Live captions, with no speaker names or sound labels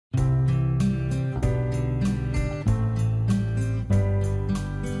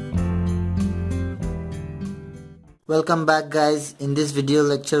Welcome back guys. In this video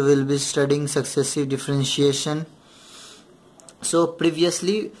lecture we'll be studying successive differentiation. So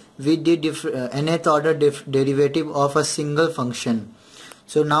previously we did nth order derivative of a single function.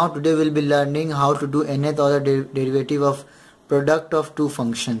 So now today we'll be learning how to do nth order derivative of product of two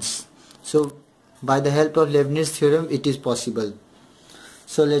functions. So by the help of Leibniz theorem it is possible.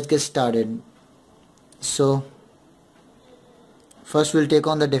 So let's get started. So first we'll take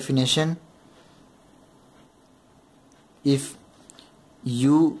on the definition. If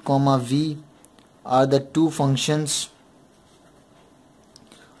u, v are the two functions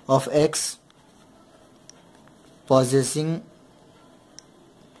of x possessing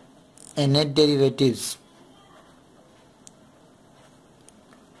nth derivatives,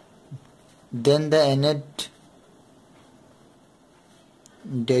 then the nth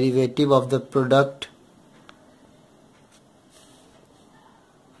derivative of the product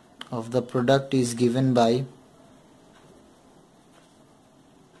is given by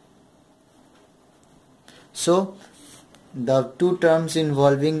So the two terms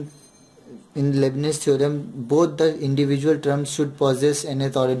involving in Leibniz theorem, both the individual terms should possess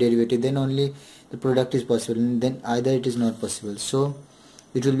nth order derivative, then only the product is possible, and then either it is not possible. So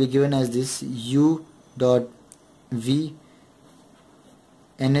it will be given as this: u dot v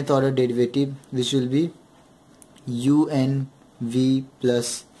nth order derivative, which will be un v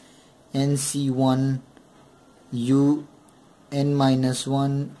plus nc1 u n minus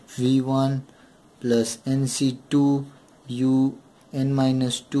 1 v1 plus nc2 u n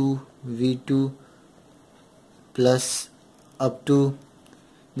minus 2 v2 plus up to,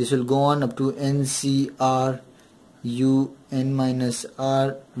 this will go on up to ncr u n minus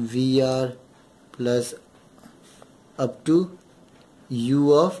r vr plus up to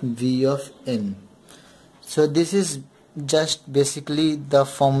u of v of n. So this is just basically the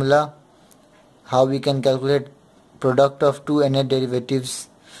formula how we can calculate product of two nth derivatives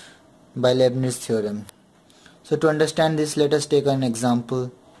by Leibniz theorem. So to understand this, let us take an example.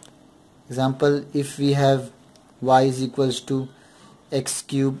 If we have y is equals to x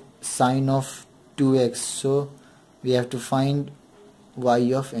cube sine of 2x, so we have to find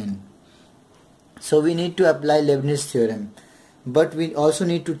y of n. So we need to apply Leibniz theorem, but we also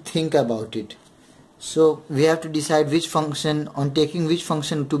need to think about it. So we have to decide which function, on taking which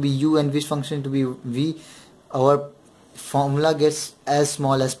function to be u and which function to be v, our formula gets as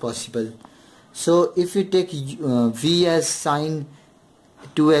small as possible. So if we take v as sine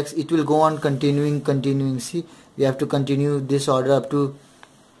 2x, it will go on continuing. See, we have to continue this order up to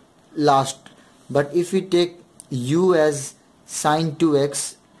last. But if we take u as sine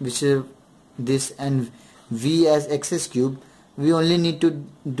 2x, which is this, and v as x cube, we only need to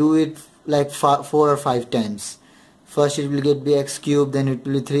do it like 4 or 5 times. First it will get be x cube, then it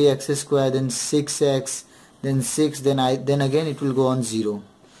will be 3x square, then 6x, then 6, then again it will go on 0.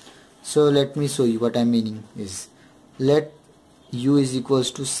 So let me show you what I'm meaning is, let u is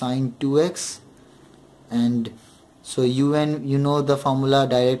equals to sine 2x, and so un, you know the formula,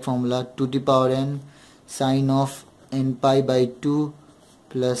 direct formula, 2 to the power n sine of n pi by 2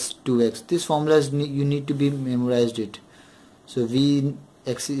 plus 2x. This formula is you need to be memorized it. So v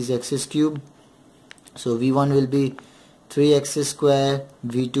x is x cube, so v1 will be 3x square,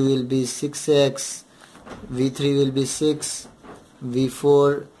 v2 will be 6x, v3 will be 6,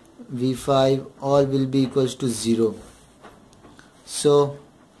 v4, v5 all will be equals to 0. So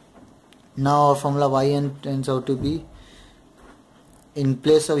now our formula yn turns out to be, in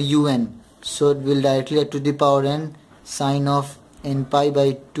place of un, so it will directly add to the power n sine of n pi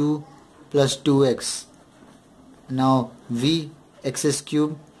by 2 plus 2x. Now v x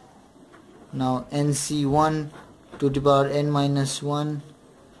cube, now nc1 to the power n minus 1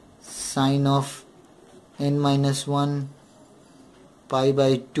 sine of n minus 1 pi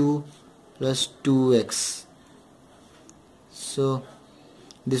by 2 plus 2x. So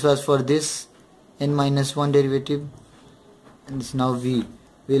this was for this n minus 1 derivative, and this now v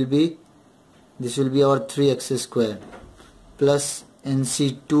will be, this will be our 3x square plus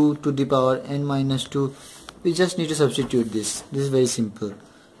nc2 to the power n minus 2. We just need to substitute this. This is very simple.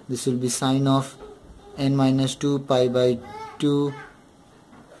 This will be sine of n minus 2 pi by 2,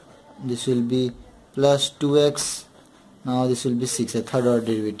 this will be plus 2x, now this will be 6, a third order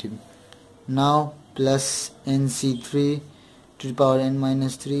derivative. Now plus nc3 to the power n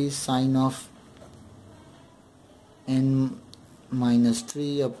minus 3 sine of n minus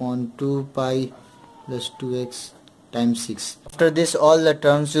 3 upon 2 pi plus 2x times 6. After this all the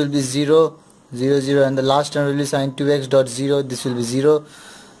terms will be 0, 0, 0, and the last term will be sine 2x dot 0, this will be 0.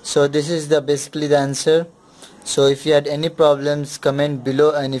 So this is basically the answer. So if you had any problems, comment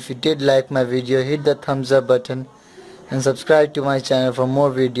below, and if you did like my video, hit the thumbs up button and subscribe to my channel for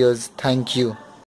more videos. Thank you.